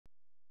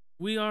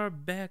We are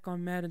back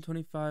on Madden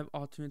 25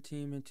 Ultimate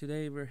Team, and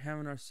today we're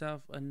having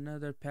ourselves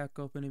another pack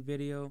opening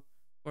video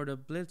for the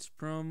Blitz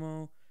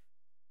promo.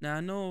 Now I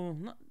know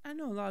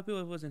a lot of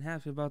people wasn't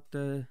happy about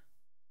the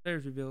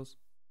players reveals.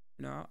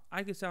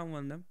 I guess I'm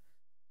one of them,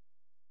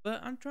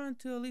 but I'm trying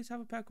to at least have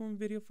a pack opening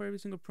video for every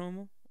single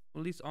promo,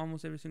 at least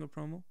almost every single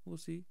promo. We'll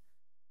see.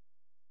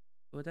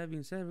 But with that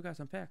being said, we got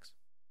some packs.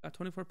 Got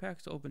 24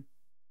 packs to open,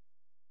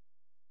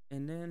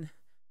 and then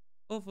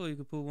hopefully we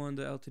can pull one of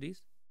the LTDs.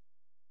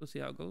 We'll see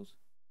how it goes.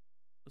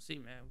 We'll see,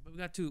 man. But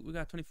we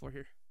got 24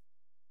 here.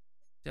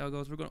 See how it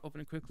goes. We're gonna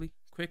open it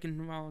quick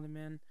and wild,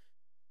 man.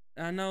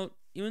 And I know,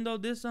 even though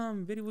this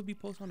video will be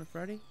posted on a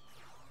Friday,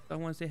 so I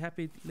want to say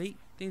happy late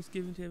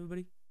Thanksgiving to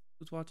everybody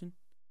who's watching.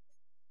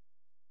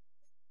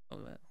 Oh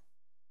well,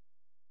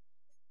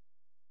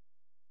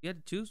 you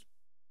had to choose.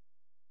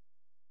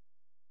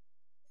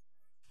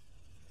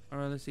 All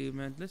right, let's see,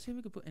 man. Let's see if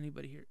we can put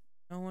anybody here.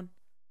 No one.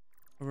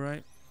 All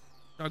right.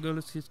 I'll go.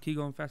 Let's just keep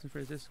going fast and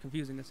furious. This is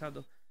confusing. That's how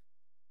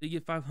you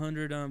get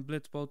 500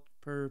 blitz bolts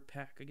per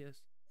pack, I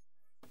guess.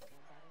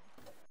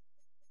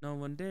 No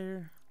one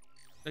there.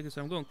 Like I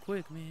said, I'm going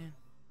quick, man.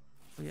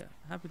 But yeah,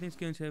 happy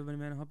Thanksgiving to everybody,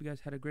 man. I hope you guys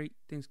had a great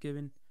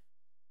Thanksgiving.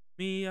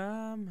 Me,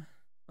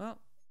 well,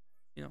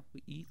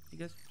 we eat, I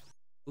guess.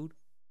 Food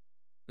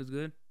was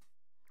good.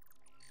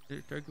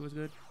 Turkey was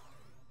good.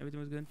 Everything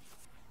was good.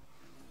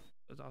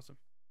 It was awesome.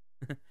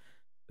 But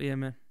yeah,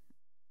 man.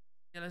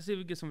 Yeah, let's see if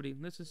we get somebody.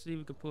 Let's just see if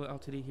we can pull it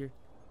out today here.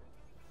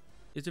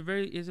 Is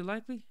it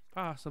likely?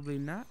 Possibly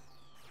not.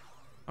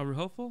 Are we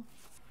hopeful?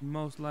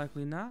 Most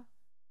likely not.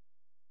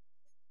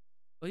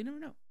 But you never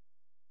know.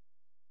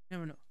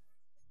 Never know.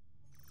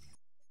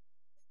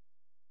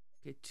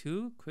 Okay,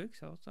 2 quick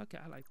sells. Okay,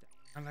 I like that.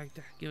 I like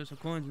that. Give us some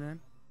coins, man.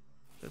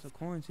 Give us some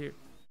coins here.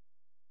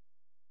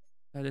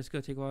 This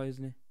gonna take a while,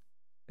 isn't it?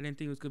 I didn't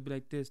think it was gonna be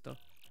like this, though.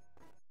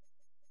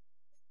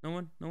 No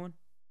one? No one?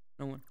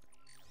 No one.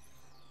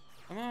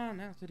 Come on,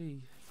 LTD.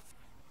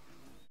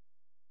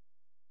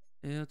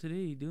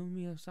 LTD, do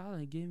me a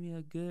solid. Give me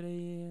a good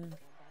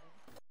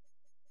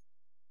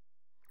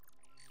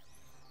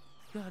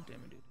God damn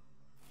it, dude.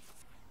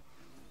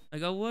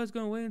 Like, I was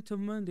gonna wait until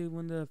Monday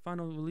when the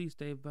final release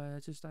day, but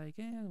it's just like,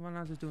 why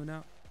not just do it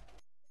now?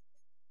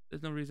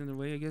 There's no reason to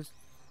wait, I guess.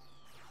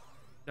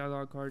 Got a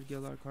lot of cards, get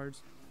a lot of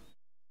cards.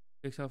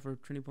 Picks out for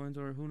 20 points,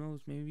 or who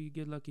knows, maybe you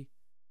get lucky.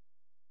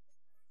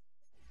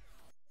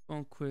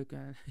 Going quick,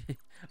 man. I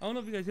don't know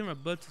if you guys hear my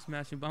butt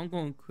smashing, but I'm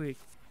going quick.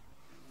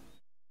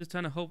 Just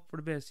trying to hope for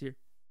the best here.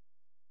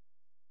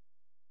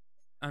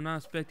 I'm not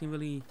expecting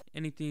really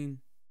anything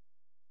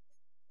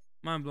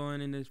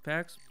mind-blowing in these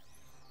packs.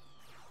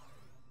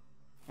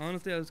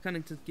 Honestly, I was kind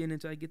of just getting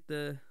into I get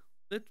the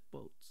Blitz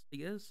bolts, I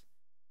guess.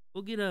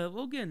 We'll get a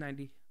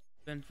 90.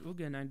 We'll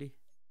get a 90.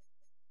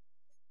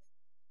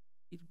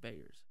 These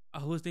bears.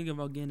 I was thinking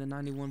about getting a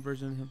 91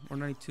 version of him, or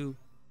 92.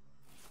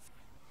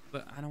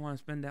 But I don't want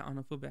to spend that on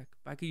a fullback.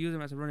 But I could use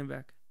him as a running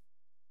back.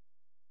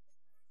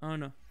 I don't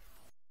know.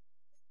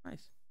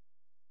 Nice.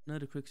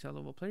 Another quick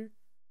sellable player.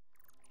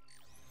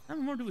 How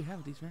many more do we have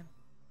of these, man?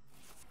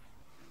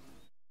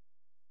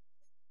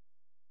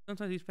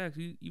 Sometimes these packs,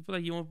 you feel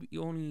like you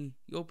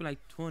open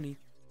like 20, and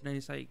then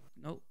it's like,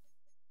 nope.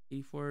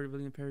 84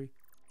 William Perry.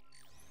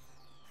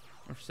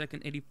 Or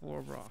second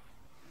 84 raw.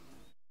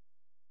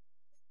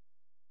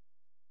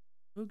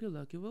 We'll get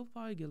lucky. We'll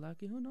probably get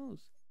lucky. Who knows?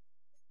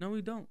 No,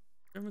 we don't.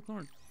 Jeremy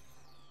McLaurin.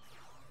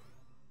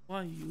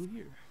 Why are you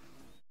here?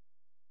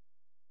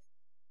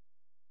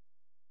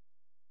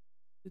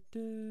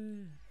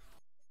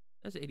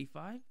 That's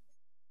 85.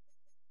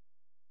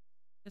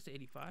 That's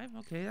 85.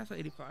 Okay, that's an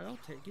 85. I'll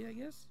take it, I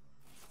guess.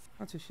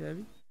 Not too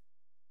shabby.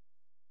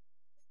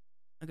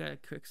 I got a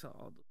quick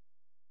saw.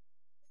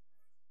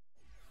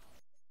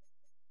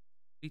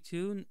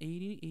 82,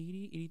 80,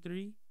 80,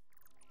 83.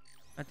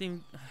 I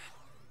think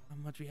how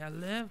much we have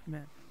left,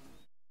 man.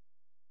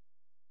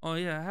 Oh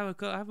yeah, I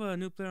have a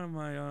new player on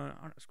my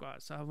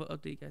squad, so I will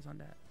update you guys on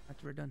that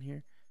after we're done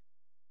here.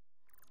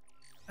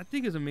 I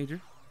think it's a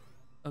major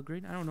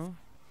upgrade. I don't know.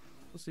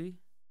 We'll see.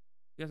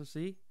 You guys will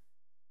see.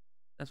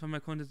 That's why my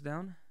coin is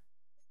down.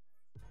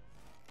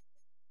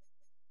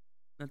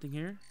 Nothing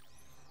here.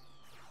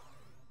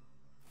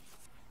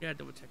 Yeah,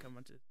 double check how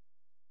much it is.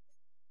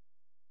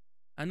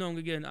 I know I'm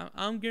gonna get.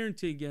 I'm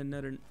guaranteed to get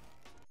another.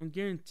 I'm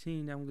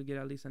guaranteeing that I'm gonna get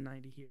at least a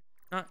 90 here.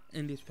 Not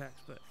in these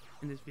packs, but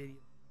in this video.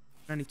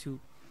 92,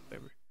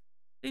 whatever.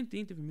 Same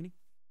thing, different meaning.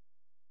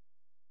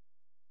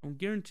 I'm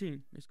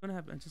guaranteeing it's gonna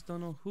happen. I just don't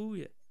know who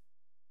yet.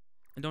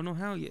 I don't know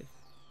how yet.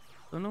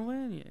 Don't know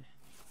when yet.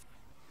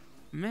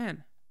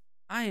 Man,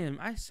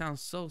 I sound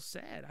so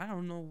sad. I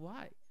don't know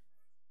why.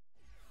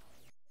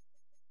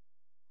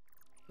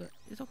 But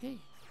it's okay.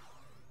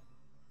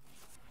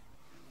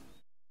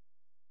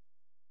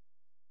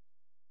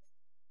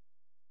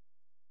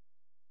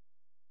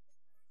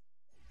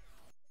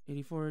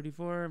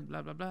 '84,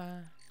 blah blah blah.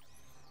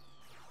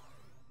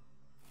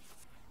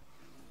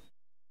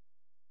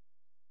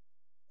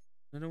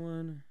 Another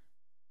one.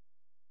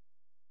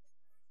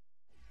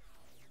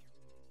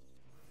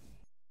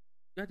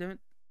 God damn it.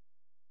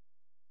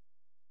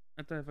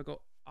 I thought if I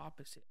go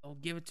opposite, oh,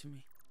 give it to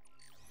me.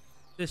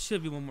 There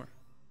should be one more.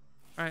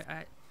 All right,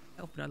 I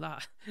opened a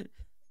lot.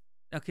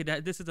 Okay,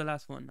 this is the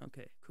last one.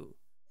 Okay, cool.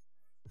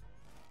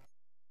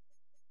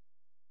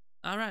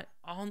 All right,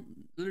 all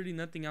literally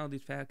nothing out of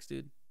these packs,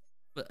 dude.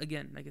 But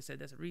again, like I said,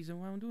 that's the reason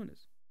why I'm doing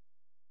this.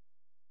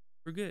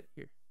 We're good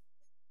here.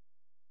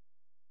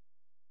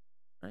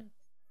 All right.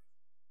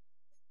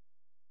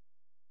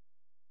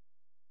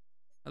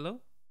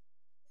 Hello?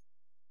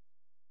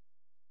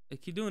 I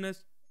keep doing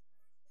this.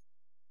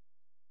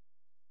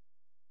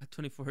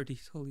 24 of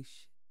these. Holy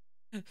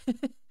shit.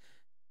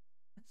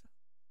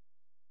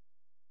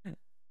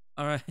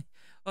 All right.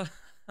 Well,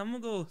 I'm gonna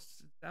go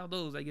sell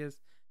those, I guess,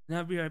 and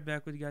I'll be right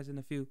back with you guys in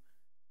a few.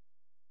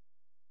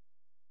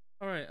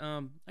 All right.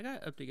 I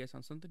gotta update you guys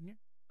on something here.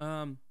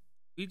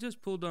 We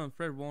just pulled on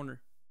Fred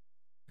Warner.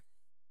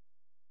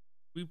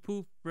 We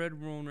pulled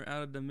Fred Warner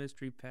out of the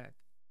mystery pack,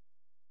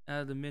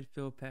 out of the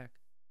midfield pack.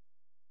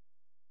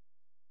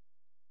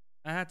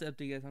 I had to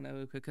update you guys on that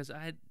real quick because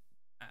I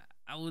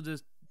was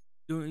just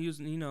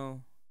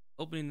using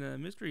opening the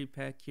mystery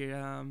pack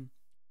here.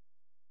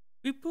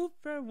 We pulled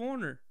Fred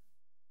Warner.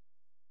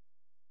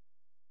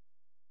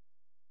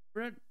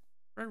 Fred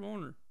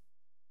Warner.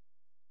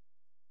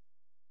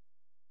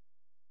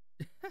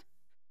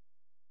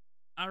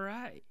 All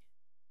right.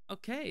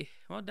 Okay.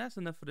 Well, that's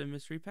enough for the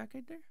mystery pack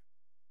right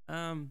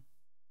there.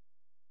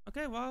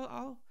 Okay.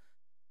 Well,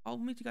 I'll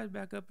meet you guys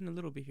back up in a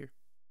little bit here.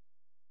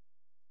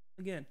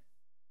 Again.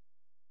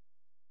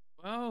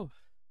 Wow.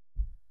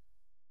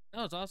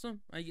 That was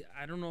awesome. I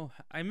don't know.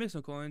 I missed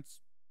some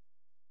coins.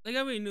 Like I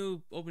already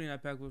knew opening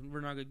that pack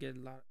we're not gonna get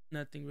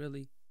nothing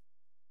really.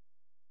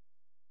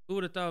 Who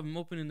would have thought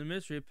opening the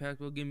mystery pack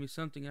will give me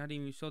something? I didn't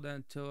even show that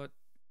until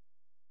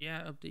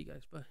update you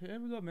guys. But here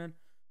we go, man.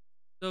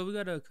 So we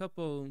got a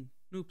couple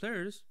new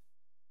players.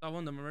 I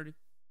won them already.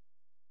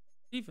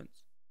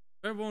 Defense.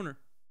 Fred Warner.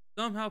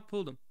 Somehow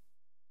pulled them.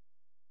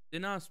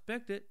 Did not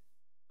expect it,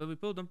 but we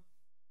pulled them.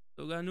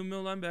 So we got a new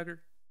middle linebacker.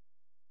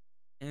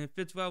 And it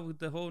fits well with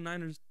the whole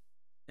Niners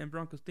and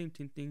Broncos thing.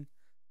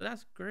 So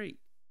that's great.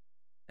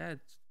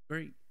 That's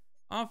great.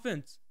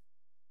 Offense.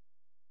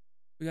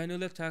 We got a new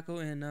left tackle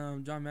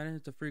and John Madden.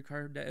 It's a free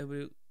card that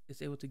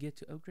is able to get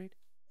to upgrade.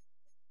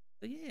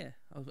 So yeah,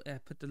 I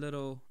put the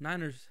little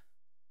Niners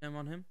M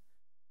on him.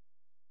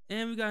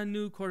 And we got a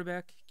new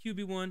quarterback,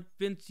 QB1,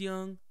 Vince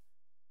Young.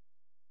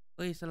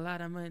 Waste a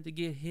lot of money to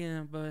get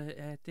him, but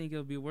I think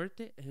it'll be worth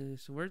it.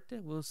 It's worth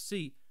it. We'll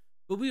see.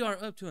 But we are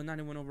up to a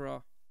 91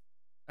 overall.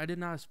 I did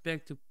not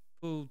expect to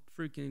pull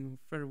freaking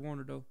Fred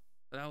Warner though.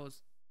 But that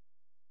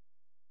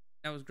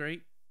was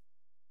great.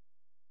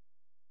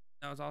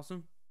 That was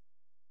awesome.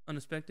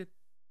 Unexpected.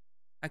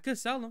 I could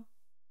sell him.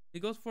 He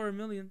goes for 1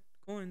 million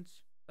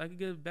coins. I could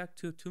get it back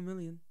to 2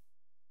 million.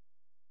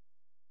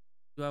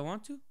 Do I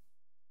want to?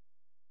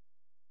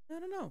 I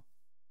don't know.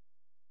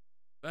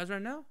 But as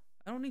right now,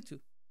 I don't need to.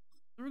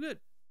 So we're good.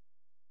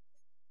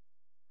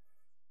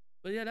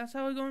 But yeah, that's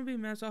how it's going to be,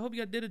 man. So I hope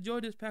you guys did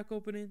enjoy this pack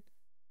opening.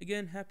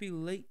 Again, happy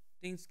late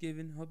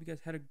Thanksgiving. Hope you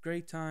guys had a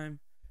great time.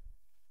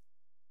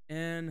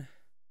 And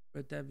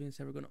with that being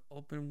said, we're going to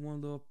open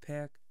one little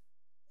pack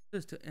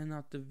just to end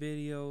out the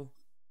video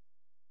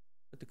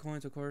with the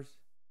coins, of course.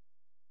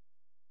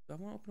 Do I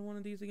want to open one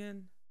of these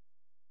again?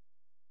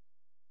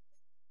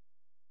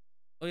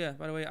 Oh yeah,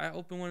 by the way, I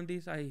opened one of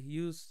these. I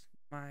used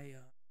my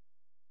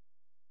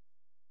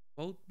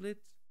boat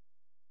Blitz.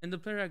 And the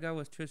player I got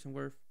was Tristan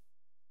Wirth.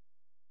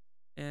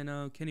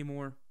 And Kenny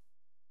Moore.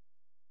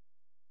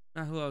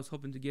 Not who I was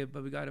hoping to get,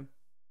 but we got him.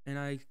 And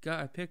I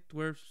picked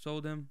Wirth,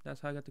 sold him.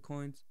 That's how I got the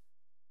coins.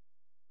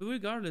 But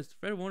regardless,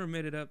 Fred Warner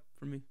made it up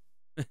for me.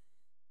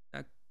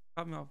 That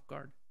caught me off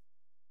guard.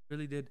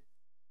 Really did.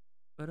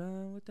 But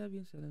with that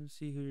being said, let me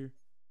see here.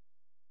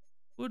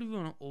 What do we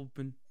want to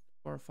open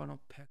for our final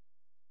pack?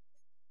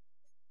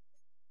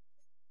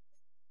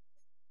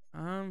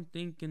 I'm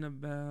thinking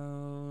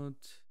about...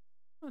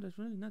 Oh, there's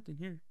really nothing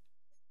here.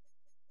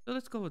 So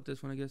let's go with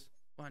this one, I guess.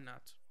 Why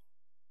not?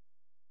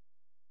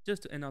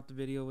 Just to end out the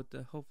video with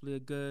hopefully a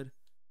good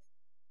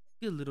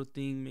little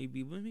thing.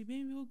 Maybe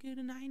we'll get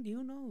a 90.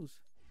 Who knows?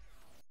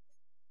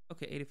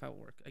 Okay, 85 will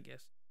work, I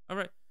guess. All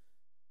right.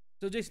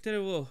 So Jason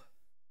Taylor will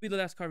be the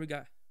last card we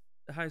got.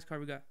 The highest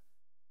card we got.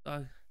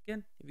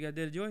 Again, if you guys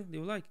did enjoy,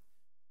 leave a like.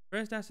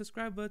 Press that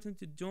subscribe button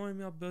to join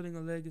me on building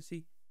a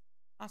legacy.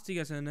 I'll see you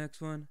guys in the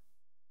next one.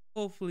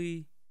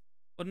 Hopefully,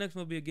 well, the next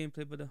one will be a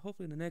gameplay, but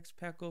hopefully the next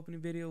pack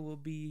opening video will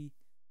be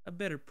a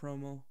better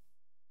promo.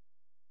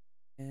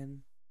 And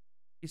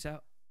peace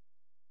out.